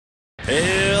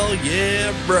Hell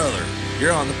yeah, brother.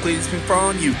 You're on the Cleetus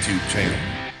McFarland YouTube channel.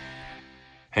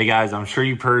 Hey guys, I'm sure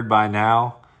you've heard by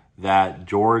now that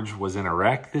George was in a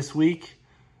wreck this week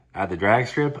at the drag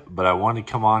strip, but I wanted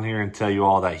to come on here and tell you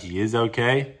all that he is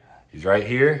okay. He's right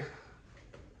here.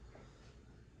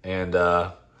 And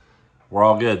we're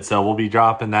all good. So we'll be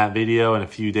dropping that video in a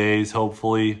few days,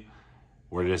 hopefully.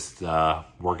 We're just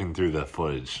working through the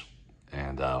footage.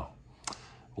 And we'll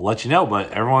let you know,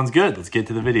 but everyone's good. Let's get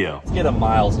to the video. Let's get a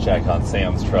miles check on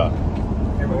Sam's truck.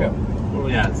 Here we go. What do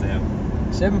we got,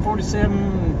 Sam?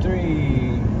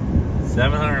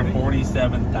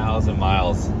 747,000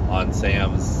 miles on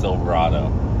Sam's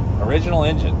Silverado. Original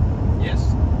engine. Yes.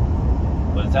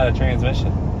 But it's had a transmission.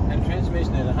 And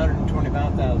transmission at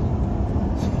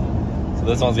 125,000. So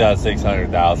this one's got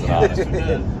 600,000 on it.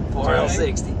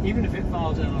 460. Even if it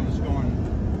falls out on the scoring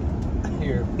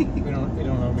here, we don't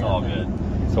know. It's all good.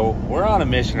 So we're on a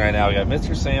mission right now. We got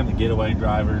Mr. Sam, the getaway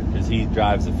driver, because he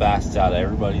drives the fastest out of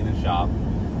everybody in the shop.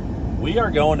 We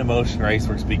are going to Motion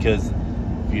Raceworks because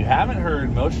if you haven't heard,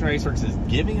 Motion Raceworks is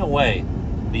giving away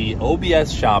the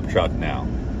OBS shop truck now.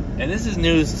 And this is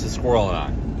news to Squirrel and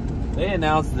I. They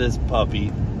announced this puppy,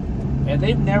 and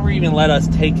they've never even let us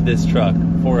take this truck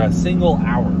for a single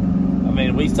hour. I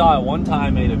mean, we saw it one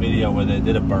time, made a video where they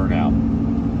did a burnout.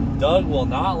 Doug will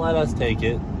not let us take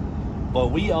it, but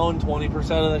we own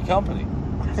 20% of the company.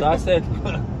 So I said,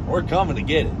 we're coming to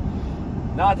get it.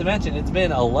 Not to mention, it's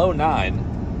been a low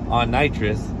 9 on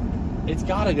nitrous. It's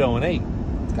got to go in 8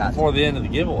 before the end of the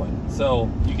giveaway. So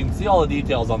you can see all the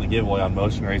details on the giveaway on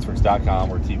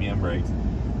motionraceworks.com or TBM Brakes.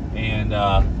 And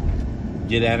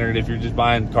get entered if you're just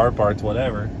buying car parts,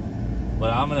 whatever.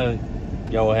 But I'm going to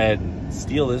go ahead and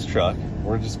steal this truck.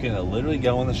 We're just going to literally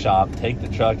go in the shop, take the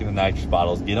truck and the nitrous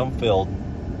bottles, get them filled,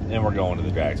 and we're going to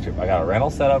the drag strip. I got a rental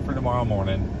set up for tomorrow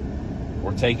morning.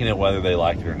 We're taking it whether they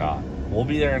like it or not. We'll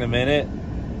be there in a minute,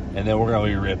 and then we're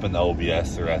going to be ripping the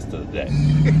OBS the rest of the day.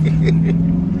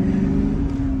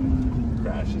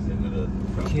 Crashes into the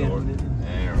front door.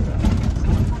 There we go.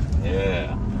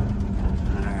 Yeah.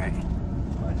 All right.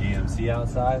 My GMC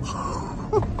outside.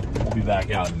 We'll be back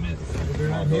out in a minute.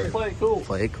 Play it cool.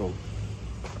 Play it cool.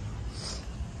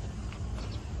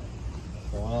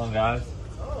 What's going on, guys?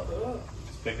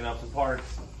 Just picking up some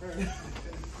parts.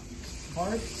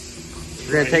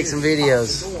 We're gonna take some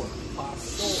videos.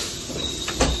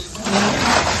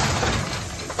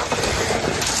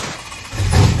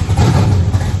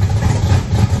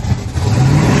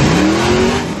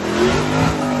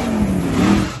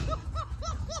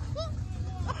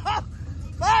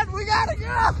 Bud, we gotta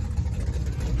go.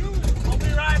 We'll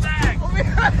be right back.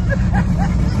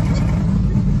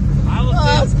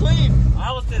 That's clean. I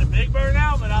almost did a big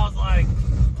burnout, but I was like,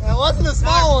 That wasn't a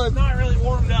small one. not really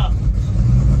warmed up.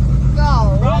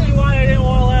 No. Probably why they didn't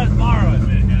want to let us borrow it,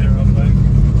 man. Hit it real quick.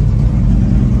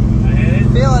 I hit it.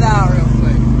 Feel it out real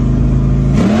quick.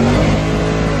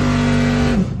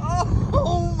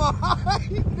 Oh my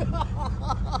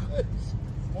gosh.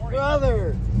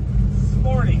 Brother.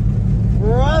 Sporty.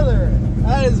 Brother.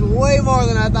 That is way more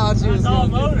than I thought she was That's all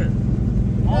going to do.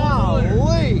 motor. All motor.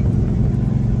 Golly.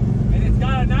 And it's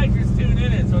got a nitrous tune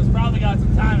in it, so it's probably got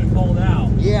some time and pulled out.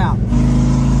 Yeah.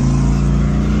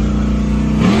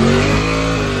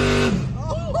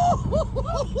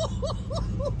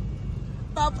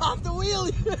 I popped the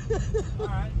wheelie.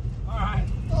 Alright, alright.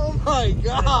 Oh my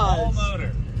gosh. All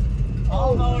motor.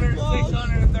 All motor,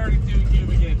 632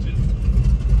 cubic inches.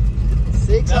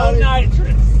 600. No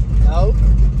nitrous. Nope.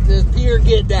 Just pure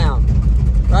get down.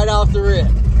 Right off the rip.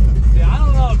 See, I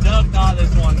don't know if Doug thought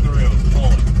this one through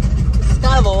fully. It's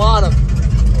kind of a lot of.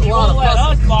 He won't let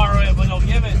us borrow it, but he'll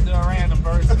give it to a random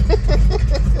person.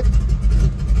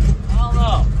 I don't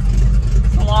know.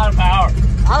 It's a lot of power.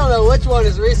 I don't know which one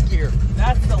is riskier.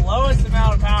 That's the lowest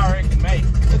amount of power it can make.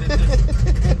 But it's just,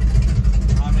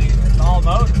 I mean, it's all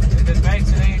motor. It just makes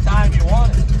it any time you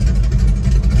want it.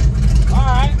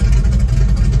 Alright.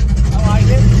 I like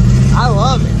it. I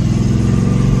love it.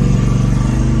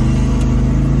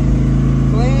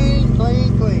 Clean,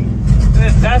 clean, clean.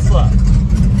 This Tesla.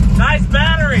 Nice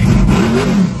battery.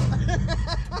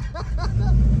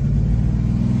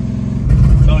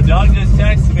 So Doug just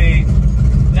texted me,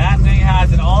 that thing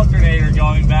has an alternator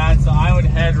going bad, so I would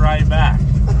head right back.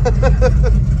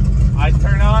 I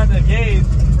turn on the gauge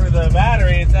for the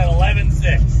battery, it's at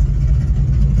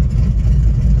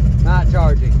 11.6. Not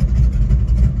charging.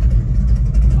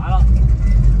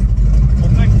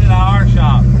 We'll fix it at our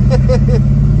shop.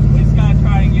 We just gotta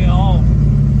try and get home.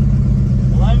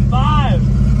 11.5.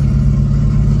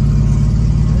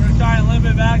 We're gonna try and limp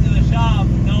it back to the shop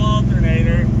with no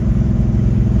alternator.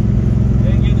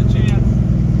 Didn't get the chance.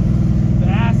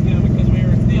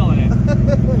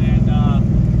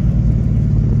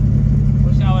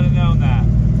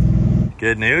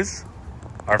 Good news.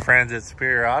 Our friends at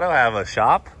Superior Auto have a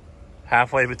shop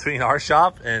halfway between our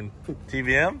shop and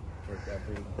TVM.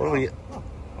 What do we...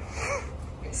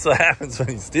 That's what happens when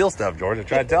you steal stuff, George. I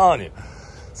tried telling you.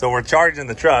 So we're charging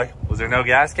the truck. Was there no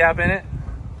gas cap in it?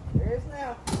 There is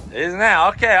now. It is now.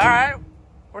 Okay, all right.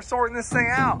 We're sorting this thing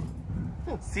out.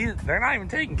 See, they're not even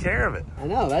taking care of it. I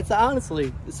know. That's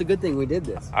honestly, it's a good thing we did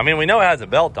this. I mean, we know it has a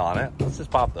belt on it. Let's just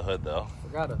pop the hood, though.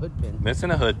 Forgot a hood pin. Missing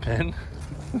a hood pin.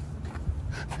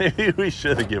 Maybe we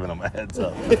should have given them a heads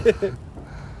up.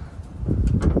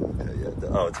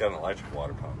 Oh, it's got an electric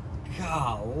water pump.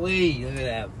 Golly, look at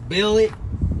that billet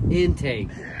intake.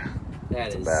 Yeah,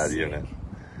 That is a bad sick. unit.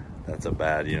 That's a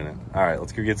bad unit. All right,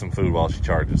 let's go get some food while she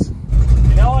charges.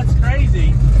 You know what's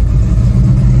crazy?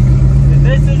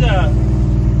 This is a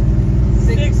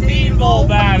 16-volt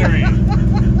battery.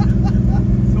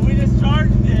 So we just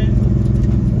charged it.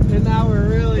 And now we're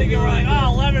really Thinking we're like, going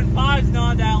oh, 11.5's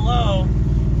not that low.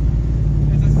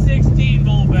 It's a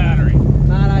 16-volt battery.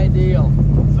 not ideal.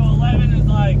 So 11 is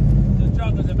like, the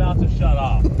truck is about to shut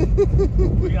off.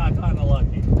 We got kind of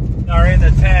lucky. Are in the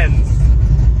 10s.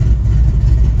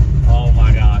 Oh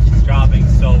my gosh, it's dropping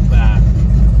so fast.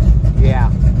 Yeah.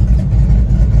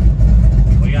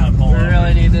 We gotta pull We over.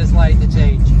 really need this light to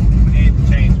change. We need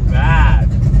to change bad.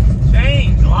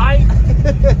 Change light.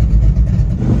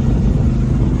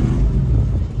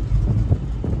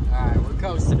 Alright, we're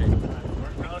coasting it.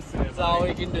 We're coasting it. That's all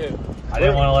we can do. I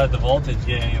didn't want to let the voltage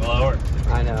get any lower.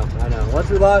 I know. Once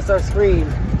we lost our screen,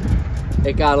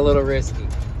 it got a little risky.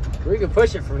 We can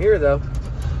push it from here though.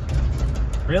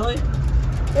 Really?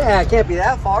 Yeah, it can't be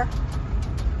that far.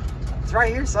 It's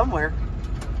right here somewhere.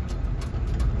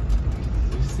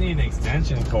 We just need an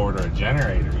extension cord or a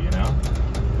generator, you know?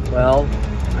 Well,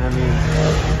 I mean,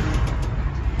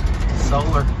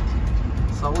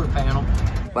 solar panel.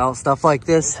 Well, stuff like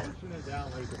this.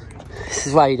 This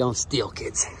is why you don't steal,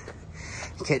 kids.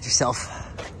 You catch yourself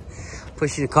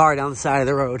pushing a car down the side of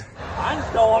the road. I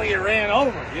just don't want to get ran over,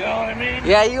 you know what I mean?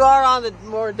 Yeah, you are on the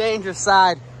more dangerous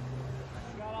side.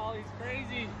 Got all these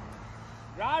crazy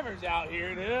drivers out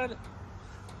here, dude.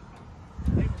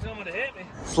 Waiting for someone to hit me.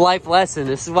 It's a life lesson.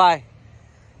 This is why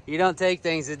you don't take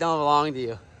things that don't belong to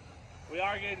you. We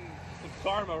are getting some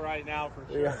karma right now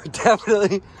for sure. Yeah,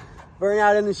 definitely. Burn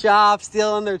out in the shop,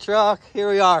 stealing their truck. Here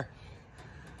we are.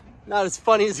 Not as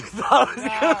funny as we thought it was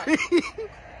gonna be.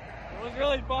 It was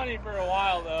really funny for a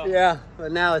while though. Yeah,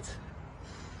 but now it's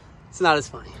not as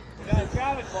funny. We got a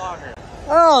traffic blocker.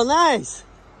 Oh, nice.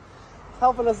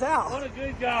 Helping us out. What a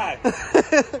good guy.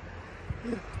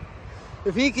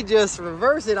 If he could just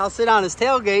reverse it, I'll sit on his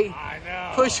tailgate, I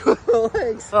know. push with my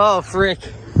legs. Oh, frick.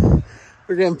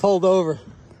 We're getting pulled over.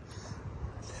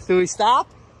 Do we stop?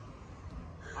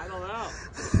 I don't know.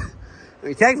 I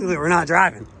mean, technically, we're not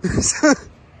driving.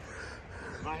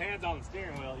 My hand's on the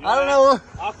steering wheel. I don't know.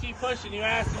 I'll keep pushing. You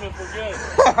ask him if we're good.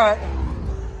 All right.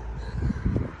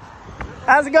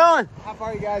 How's it going? How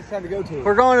far are you guys trying to go to?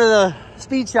 We're going to the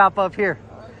speed shop up here.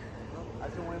 I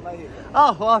just went by here.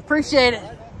 Oh, well, I appreciate it.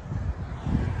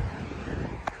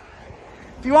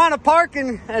 If you want to park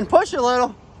and push a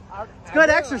little, it's good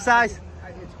exercise.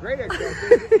 It's great exercise.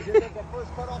 Is it the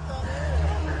first cut off down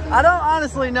there? I don't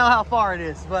honestly know how far it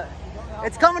is, but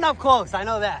it's coming up close. I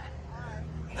know that.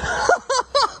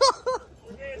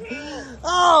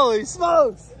 Holy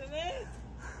smokes!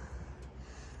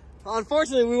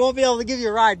 Unfortunately, we won't be able to give you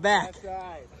a ride back. That's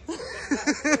right.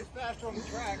 It's faster on the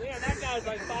track. Yeah, that guy's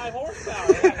like 5 horsepower.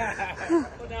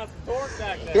 Putting out some torque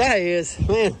back there. Yeah, he is.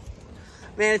 Man,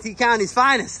 Manatee County's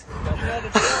finest.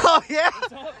 Oh, yeah?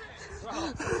 Look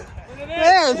at this.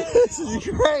 Man, this is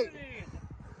great.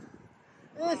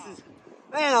 Man,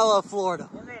 I love Florida.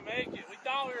 We're going to make it. We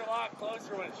thought we were a lot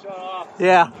closer when it shut off.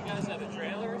 Yeah. You guys have a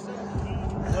trailer or something?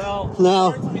 Well,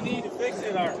 No. the parts we need to fix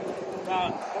it are about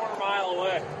a quarter mile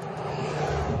away.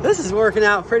 This is working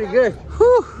out pretty good.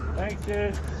 Whew. Thanks,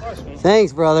 dude.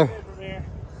 Thanks, brother. From here.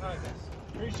 All right, guys.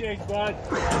 Appreciate you, bud.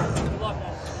 Good luck,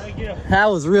 man. Thank you. That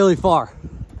was really far.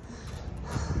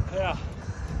 Yeah.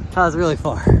 That was really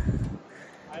far.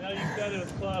 I know you said it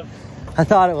was close. I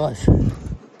thought it was.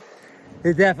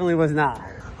 It definitely was not.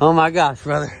 Oh my gosh,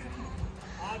 brother.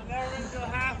 I've never been so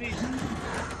happy.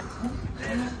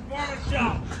 In the performance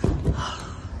shop.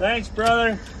 Thanks,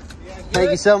 brother. Thank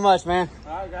you so much, man.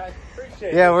 All right, guys.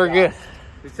 Appreciate it. Yeah, we're good.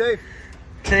 Be safe.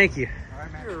 Thank you.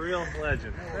 You're a real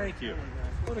legend. Thank you.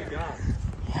 What a guy.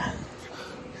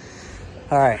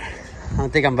 All right. I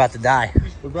don't think I'm about to die.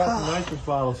 We brought some nitrous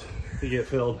bottles to get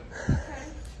filled.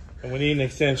 And we need an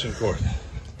extension cord.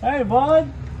 Hey, bud.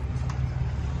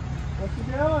 What you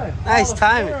doing? Nice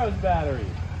timing. Battery.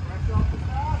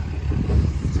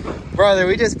 Brother,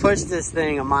 we just pushed this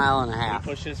thing 1.5 miles.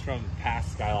 We pushed this from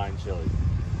past Skyline Chili.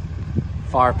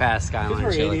 Far past Because Skyline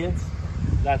we're Chili. idiots.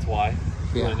 That's why.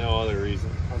 Yeah. Really no other reason.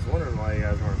 I was wondering why you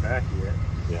guys weren't back yet.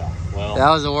 Yeah. Well, That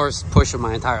was the worst push of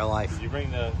my entire life. did you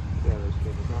bring the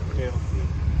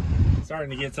starting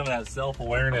to get some of that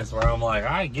self-awareness where I'm like,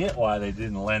 I get why they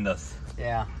didn't lend us.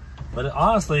 Yeah. But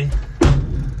honestly,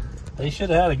 they should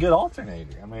have had a good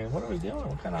alternator. I mean, what are we doing?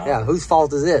 What kind of Yeah, whose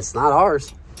fault is this? Not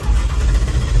ours.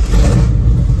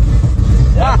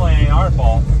 Definitely ain't our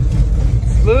fault.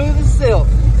 Smooth as silk.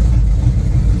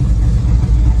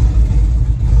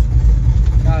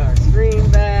 Got our screen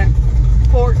back.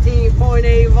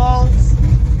 14.8 volts.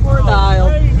 We're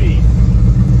dialed. Baby.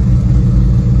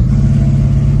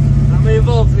 How many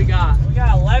volts we got? We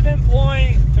got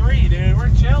 11.3, dude. We're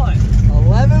chilling.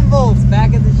 11 volts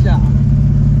back at the shop.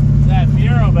 That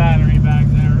Furo battery back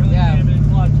there really came in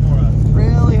clutch for us.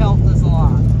 Really helped us a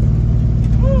lot.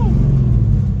 Woo.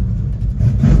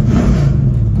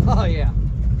 Oh yeah.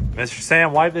 Mr.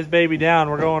 Sam, wipe this baby down.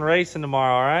 We're going racing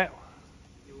tomorrow, all right?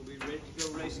 It will be ready to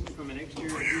go racing from an exterior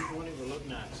viewpoint. It will look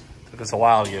nice. Took us a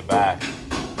while to get back.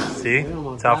 See?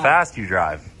 That's how fast you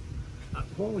drive.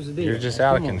 What was the deal? You're just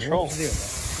out of control.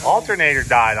 Alternator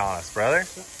died on us, brother. I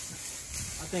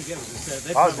think it was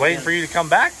just I was waiting for you to come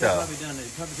back, though. Probably done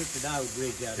it. Probably took the diode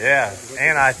bridge out. Yeah,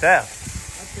 anti-theft.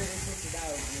 I said they took the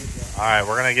diode bridge out. All right,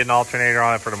 we're going to get an alternator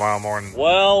on it for tomorrow morning.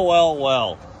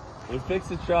 Well. We fixed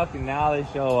the truck, and now they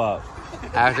show up.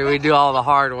 After we do all the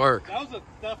hard work. That was a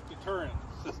theft deterrent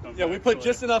system. Yeah, we put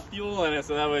just enough fuel in it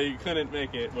so that way you couldn't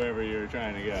make it wherever you were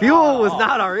trying to go. Fuel was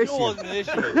not our Fuel issue. wasn't an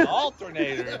issue. The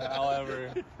alternator,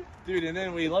 however. Dude, and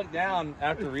then we look down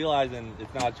after realizing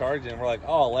it's not charging. We're like,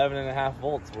 oh, 11.5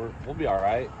 volts. We'll be all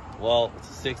right. Well,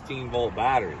 it's a 16-volt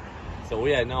battery. So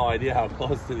we had no idea how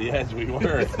close to the edge we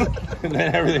were. And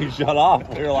then everything shut off.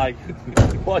 We were like,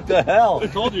 what the hell? I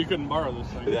told you couldn't borrow this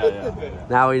thing. Yeah.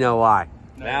 Now we know why.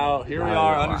 Now, here we Now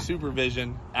are we know under why.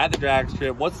 supervision at the drag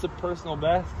strip. What's the personal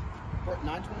best? What,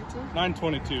 922?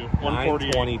 922,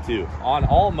 148. 922. On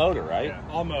all motor, right? Yeah,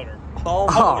 all motor. All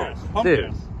Oh, motor. Pump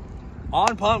dude. gas.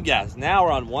 On pump gas. Now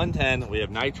we're on 110. We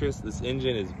have nitrous. This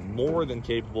engine is more than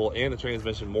capable, and the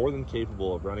transmission more than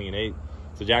capable of running an 8.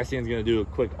 So Jack Stan's going to do a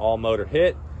quick all motor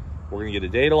hit. We're going to get a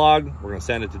data log. We're going to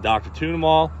send it to Dr.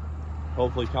 Tunemal.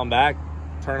 Hopefully come back,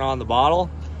 turn on the bottle,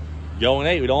 go an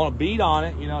 8. We don't want to beat on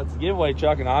it. You know, it's a giveaway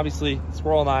truck, and obviously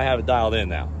Squirrel and I have it dialed in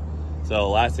now. So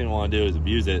last thing we want to do is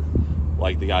abuse it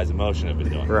like the guys in Motion have been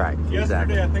doing. Right,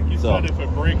 exactly. Yesterday, I think you So- said if it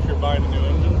breaks, you're buying a new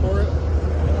engine for it.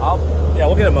 Yeah,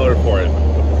 we'll get a motor for it if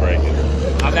we break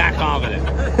it. I'm that confident.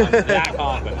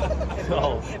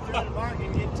 So, If you're in the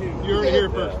market, get two. You heard it here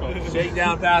first, folks.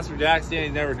 shakedown pass for Jack Stan.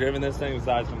 He's never driven this thing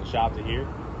besides from the shop to here.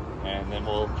 And then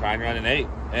we'll try and run an 8.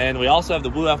 And we also have the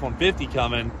blue F-150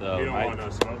 coming. So, You don't right? want no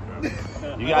smoke,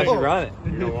 though. You guys should run it.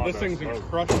 You don't want This no thing's smoke. gonna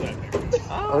crush that thing.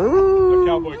 The Ooh.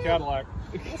 cowboy Cadillac.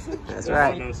 That's You don't right.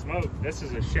 want no smoke. This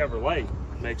is a Chevrolet.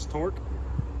 Makes torque.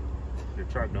 Your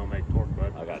truck don't make torque,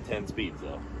 bud. I got 10 speeds,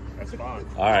 though. That's fine.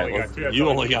 All right, Only got two, that's you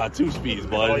all only got 2 speeds,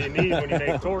 That's all you bud. need when you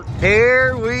make torque.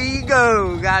 Here we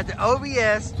go. Got the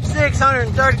OBS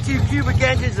 632 cubic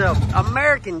inches of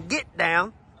American Get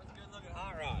Down. That's a good looking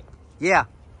hot rod. Yeah,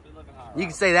 Good looking hot rod. you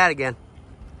can say that again.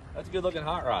 That's a good looking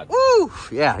hot rod. Woo!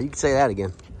 Yeah, you can say that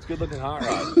again. It's a good looking hot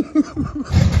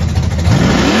rod.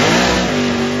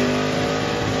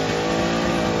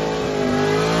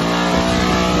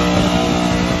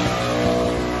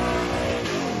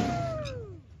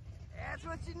 That's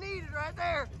what you needed right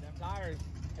there. Them tires.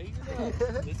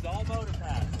 This is all motor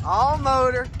pass. All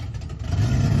motor.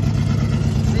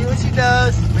 See what she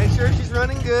does. Make sure she's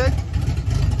running good.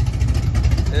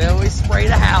 And then we spray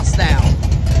the house down.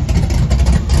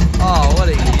 Oh, what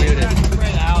a unit.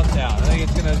 Spray the house down. I think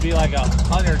it's gonna be like a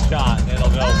 100 shot and it'll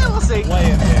go We'll see.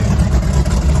 way in there.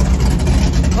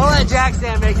 We'll let Jack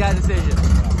Stan make that decision.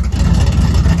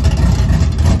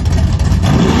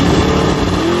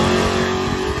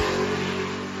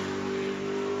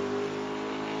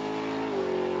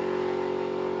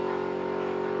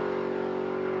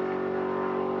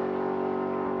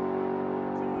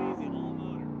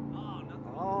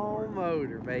 All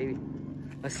motor, baby.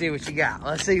 Let's see what you got.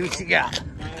 Let's see what you got.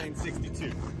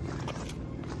 962.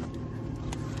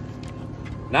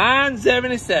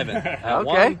 977 at Okay.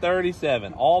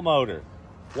 137. All motor.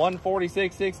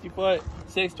 146 60 foot,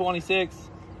 626,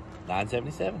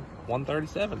 977,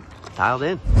 137. Dialed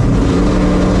in.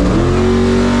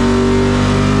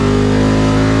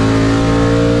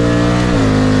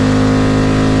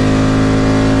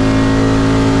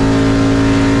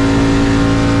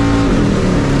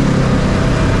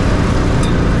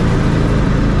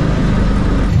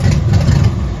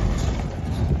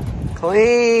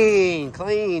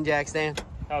 back stand?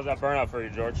 How's that burnout for you,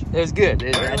 George? It was good.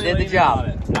 I did the job.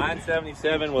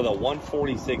 977 with a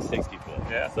 146 60 foot.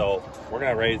 Yeah. So we're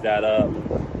gonna raise that up.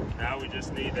 Now we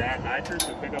just need that nitrous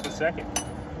to pick up a second.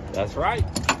 That's right.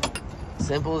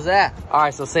 Simple as that. All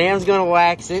right, so Sam's gonna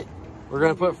wax it. We're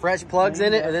gonna put fresh plugs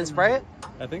in it and then spray it.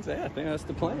 I think so. Yeah, I think that's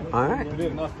the plan. All right. We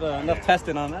did enough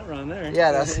testing on that run there.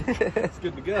 Yeah, that's it's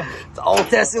good to go. it's all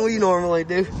testing we normally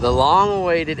do. The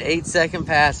long-awaited 8-second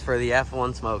pass for the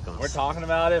F1 Smoke'ems. We're talking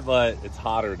about it, but it's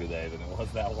hotter today than it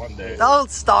was that one day.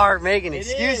 Don't start making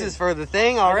excuses for the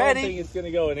thing I don't already. think it's gonna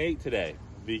go an 8 today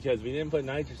because we didn't put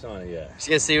nitrous on it yet. Just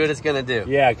gonna see what it's gonna do.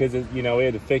 Yeah, because you know we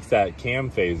had to fix that cam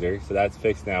phaser, so that's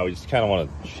fixed now. We just kind of want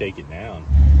to shake it down.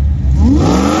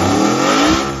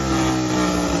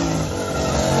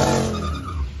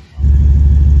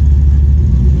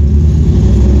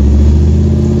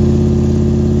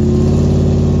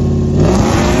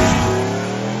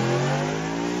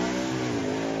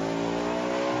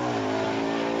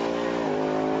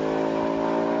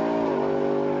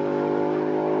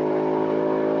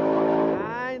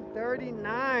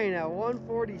 At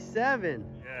 147.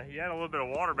 Yeah, he had a little bit of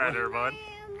water back there, bud.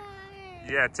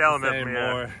 Yeah, tell him if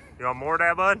more. You want more of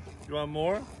that, bud? You want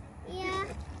more?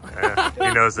 Yeah,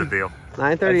 he knows the deal.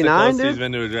 939, He's dude.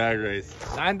 been to a drag race.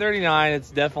 939. It's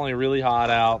definitely really hot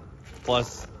out.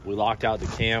 Plus, we locked out the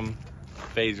cam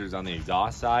phasers on the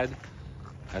exhaust side.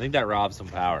 I think that robs some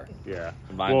power. Yeah.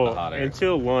 Combined with the hot Well, air.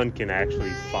 until one can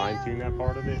actually fine tune that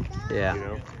part of it. Yeah. You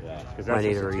know, Yeah. because Might that's need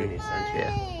just to a read. tuning essential.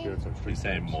 Yeah. Doing some We free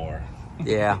say more.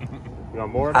 Yeah. You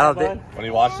want more of I that, don't bud? think- When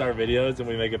he watched our videos and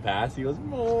we make a pass, he goes,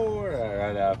 more,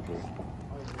 right after.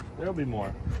 There'll be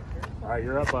more. All right,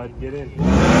 you're up, bud. Get in.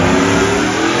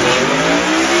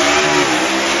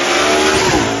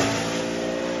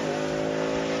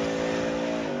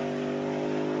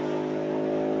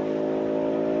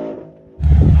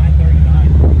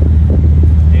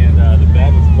 And the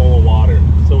bed was full of water.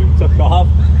 So we took off,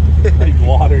 like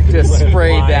water Just went sprayed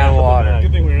flying down out the water. back.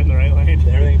 Good thing we were in the right lane.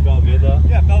 Everything felt good though?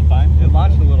 Yeah, it felt fine. It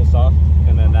launched a little soft,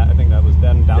 and then I think that was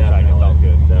then down track. It felt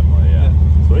good. Definitely,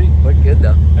 yeah. Sweet. Looked good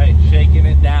though. Hey, shaking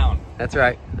it down. That's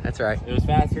right. That's right. It was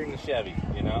faster than the Chevy,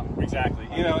 you know? Exactly.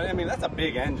 You know, I mean, that's a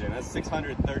big engine. That's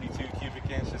 632 cubic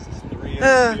inches. This is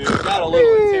 302. Got a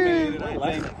little intimidated,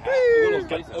 I think.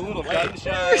 A little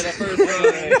gunshot at first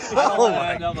run.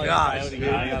 Oh my gosh.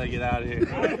 I gotta get out of here.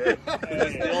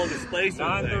 The old displacement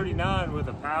 939 with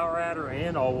a power adder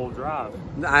and all-wheel drive.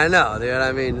 I know, dude.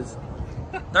 I mean,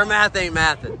 their math ain't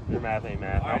mathin'. Your math ain't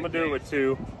math. I'm gonna do it with 2.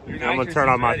 Your And I'm gonna nitrous turn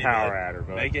is on my ready, power bud. adder,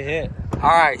 bud. Make it hit. All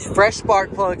right, fresh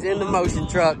spark plugs in the motion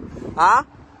truck. Huh?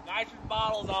 Nitrous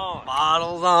bottles on.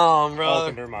 Bottles on, brother.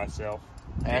 Opened her myself.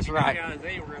 That's right. We're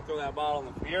gonna throw that bottle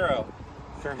in the Fiero.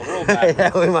 Turn the world back.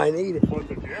 Yeah, we might need it. Flip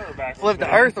the gear back. Flip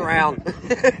the earth around.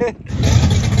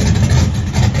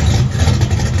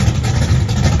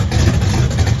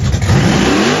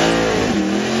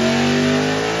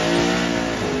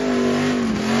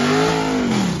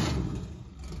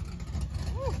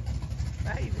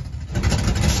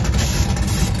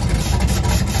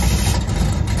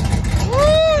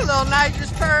 Woo, little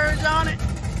nitrous purge on it.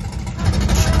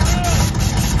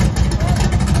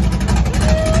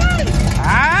 All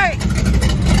right.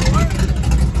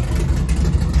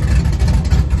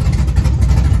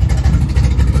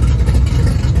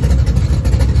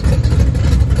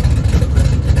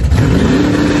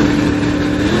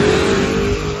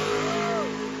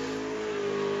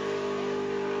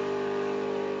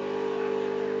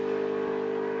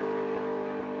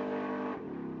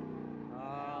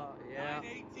 Yeah.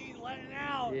 918 letting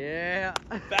out. Yeah.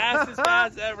 Fastest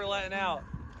pass ever letting out.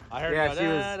 I heard Yeah, about she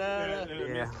was- that.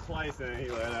 Yeah. Twice and he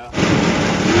let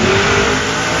out.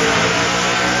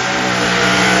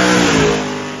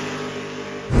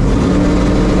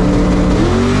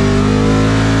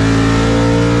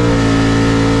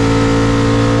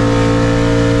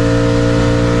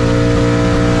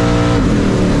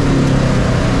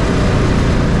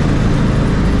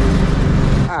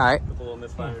 All right. A little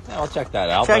misfire. I'll check that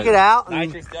out. Check but it out.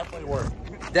 Nitrous definitely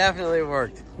worked. Definitely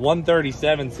worked.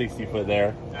 137 60 foot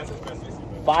there. That's especially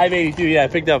 582. Yeah, I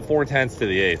picked up 4/10 to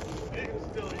the eighth. You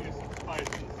can still use pipes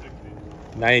in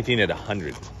 60. 918 at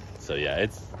 100. So yeah,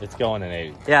 it's going in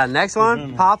 8. Yeah, next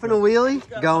one, popping a wheelie,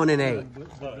 going in 8.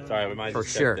 Sorry, we might For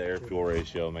just sure. check the air fuel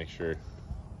ratio, make sure.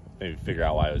 Maybe figure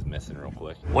out why it was missing real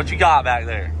quick. What you got back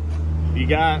there? You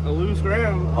got a loose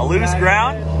ground. A loose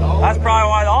ground? That's probably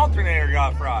why the alternator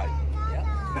got fried.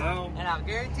 No. And I'll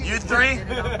guarantee You three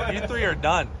are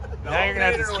done. Now you're gonna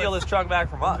have to steal this truck back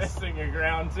from us. Missing a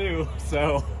ground too,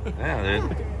 so. Yeah,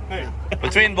 dude.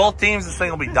 Between both teams, this thing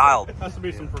will be dialed. Has to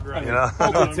be some progression. You know?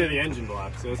 Welcome to the engine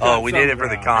block. So Oh, we did it for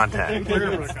the content.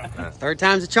 Third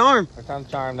time's a charm. Our time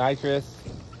charm nitrous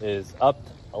is up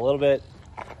a little bit.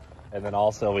 And then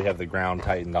also we have the ground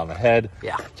tightened on the head.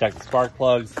 Yeah. Check the spark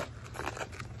plugs.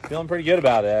 Feeling pretty good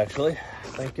about it, actually.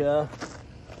 I think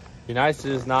be nice to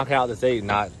just knock out this 8 and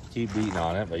not keep beating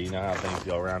on it, but you know how things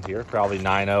go around here. Probably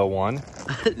 901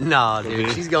 No,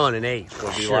 dude, she's going an 8.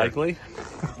 would be likely.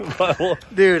 But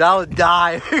Dude, I would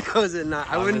die if it goes at 9.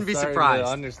 I wouldn't be starting surprised.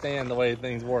 to understand the way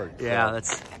things work. Yeah, so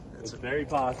that's it's very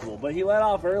possible. But he let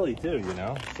off early too, you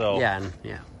know. So yeah,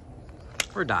 yeah.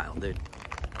 We're dialed, dude.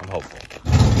 I'm hopeful.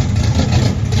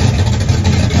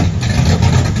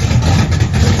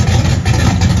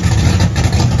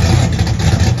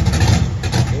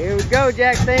 Here we go,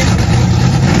 Jackson.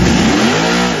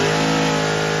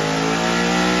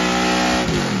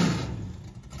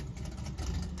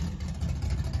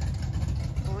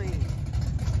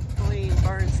 Clean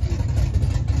burn ski.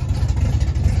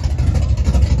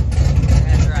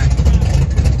 That's right.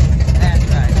 That's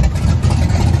right.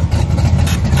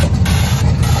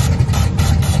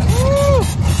 Woo!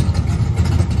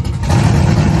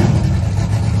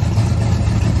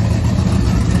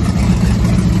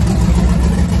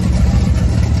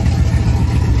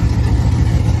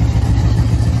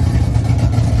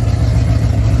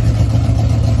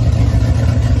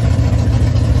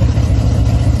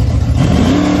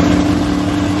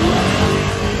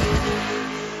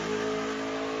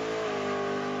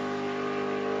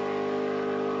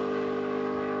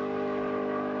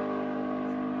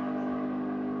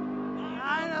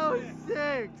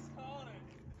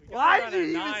 Why did you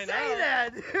even say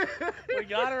that? We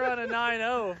gotta run a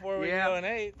 9.0 before we go an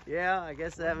 8. Yeah, I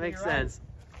guess that makes sense.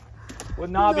 Would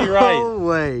not be right. No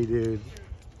way, dude.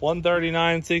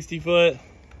 139, 60 foot,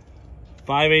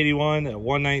 581 at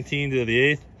 119 to the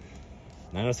 8th,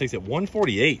 906 at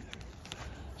 148.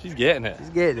 She's getting it. She's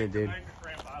getting it, dude.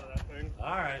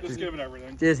 All right. Just give it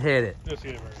everything. Just hit it. Just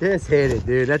give it everything. Just hit it,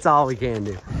 dude. That's all we can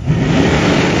do.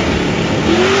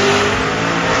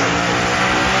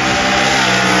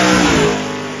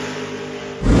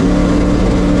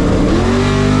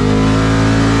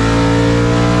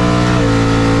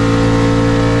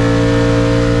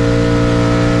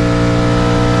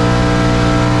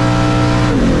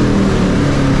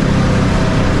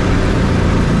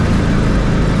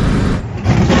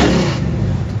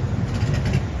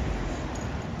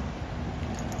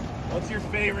 What's your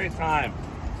favorite time?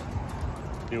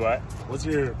 Do what? What's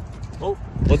your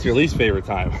least favorite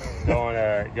time? Going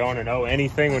to know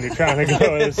anything when you're trying to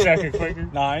go a second quicker?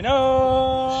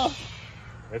 9-0.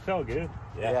 It felt good.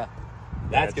 Yeah.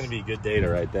 That's going to be good data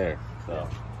right there. So,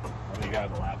 let me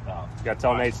grab the laptop. Got to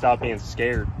tell Nate stop being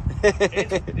scared. Dude,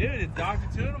 it's Dr.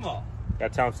 Tunimal.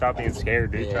 Got to tell him stop being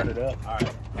scared, dude. Yeah. Turn it up. All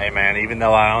right. Hey, man, even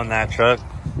though I own that truck,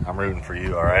 I'm rooting for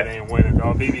you, all That right? ain't winning,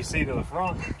 dog. BBC to the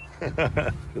front.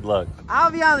 Good luck.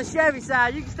 I'll be on the Chevy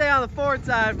side. You can stay on the Ford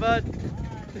side, bud.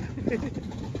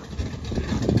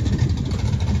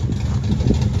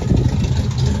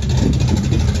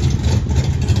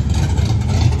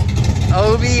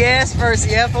 OBS versus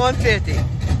the F-150.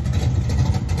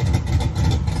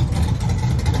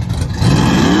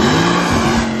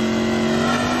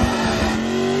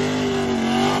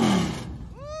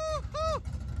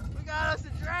 We got us a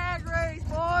drag race,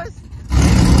 boys.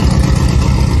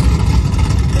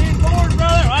 Lean forward,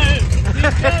 brother. I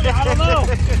don't know.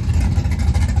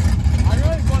 I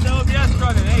really want the OBS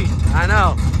run an 8. I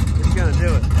know. It's gonna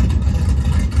do it.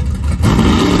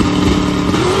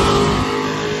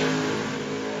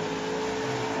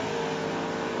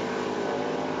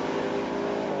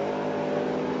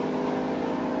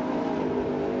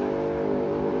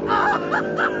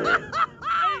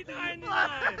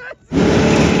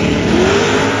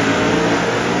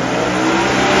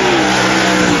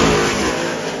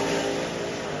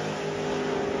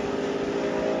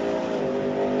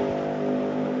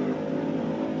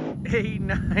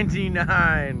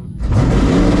 $8.99.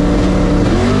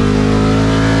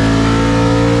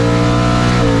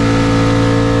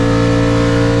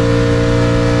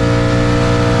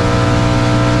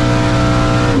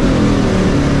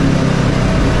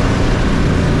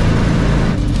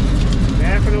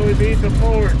 Definitely beat the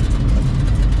Ford.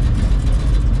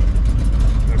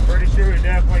 I'm pretty sure we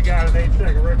definitely got an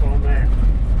 8-second rip on that.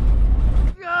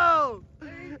 Go!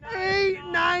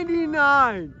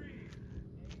 $8.99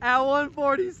 at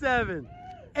 147.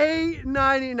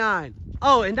 $8.99.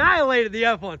 Oh, annihilated the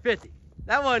F-150.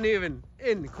 That wasn't even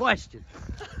in the question.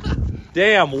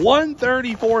 Damn,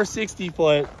 134 60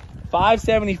 foot,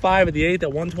 575 at the 8th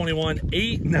at 121,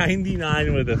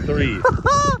 899 with a 3.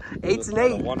 8's an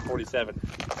 8. 147.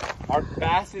 Our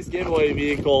fastest giveaway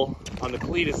vehicle on the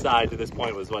Cleetus side to this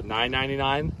point was what,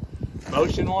 999?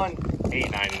 Motion one,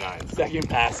 899. Second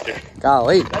faster.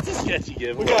 Golly. That's a sketchy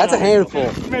giveaway. That's a handful.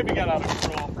 Maybe got out of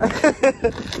control.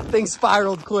 Thing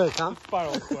spiraled quick, huh?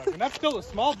 Spiraled quick. And that's still the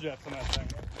small jets in that thing.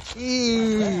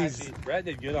 Jeez. Brad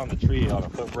did good on the tree on a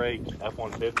foot brake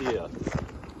F-150.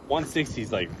 160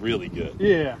 is like really good.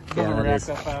 Yeah. Doesn't that react is.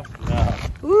 that fast.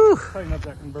 Woo. Tighten up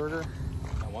that converter.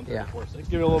 Yeah.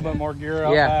 Give it a little bit more gear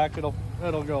out back. It'll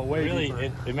go way Really,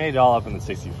 deeper. it made it all up in the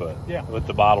 60 foot. Yeah. With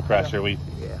the bottle pressure, we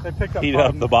They picked up heated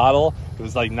up the bottle. It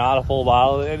was like not a full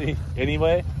bottle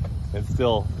anyway. It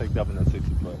still picked up in the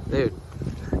 60 foot. Dude.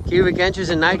 Cubic inches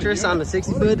and nitrous on the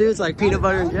 60 foot, dude. It's like peanut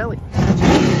butter and jelly.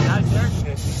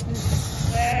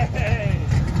 Hey.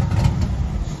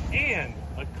 And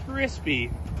a crispy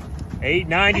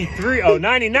 893. Oh,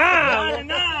 99.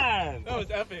 99. That was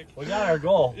epic. We got our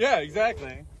goal. Yeah,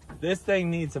 exactly. This thing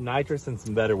needs some nitrous and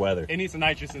some better weather. It needs some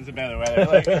nitrous and some better weather.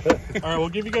 Like, all right, we'll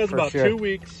give you guys For about sure. 2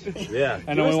 weeks. Yeah.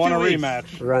 And then we want a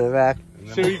rematch. Run it back.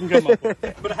 See what you can come up with.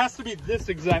 But it has to be this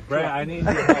exact Brett, truck. I need you.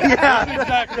 This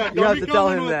exact truck. You Don't have be to tell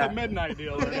going him with that. the midnight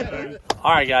deal or anything.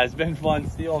 All right, guys, been fun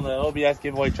stealing the OBS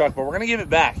giveaway truck, but we're gonna give it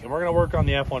back and we're gonna work on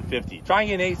the F-150. Try and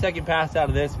get an 8-second pass out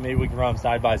of this. Maybe we can run them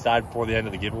side by side before the end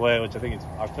of the giveaway, which I think is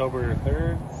October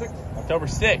 3rd, 6th, October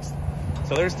 6th.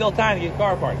 So there's still time to get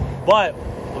car parts. But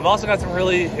we've also got some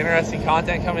really interesting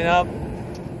content coming up,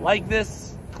 like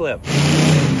this clip.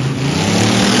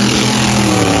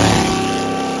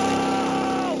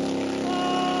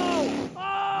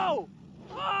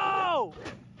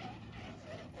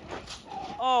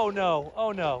 Oh no,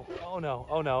 oh no, oh no,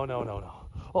 oh no, no, no, no.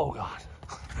 Oh God.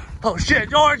 Oh shit,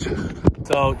 George!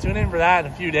 So tune in for that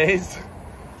in a few days.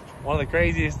 One of the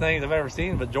craziest things I've ever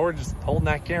seen, but George is holding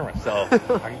that camera. So I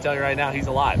can tell you right now, he's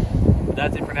alive. But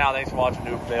that's it for now. Thanks for watching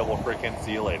New Available Frickin'.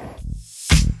 See you later.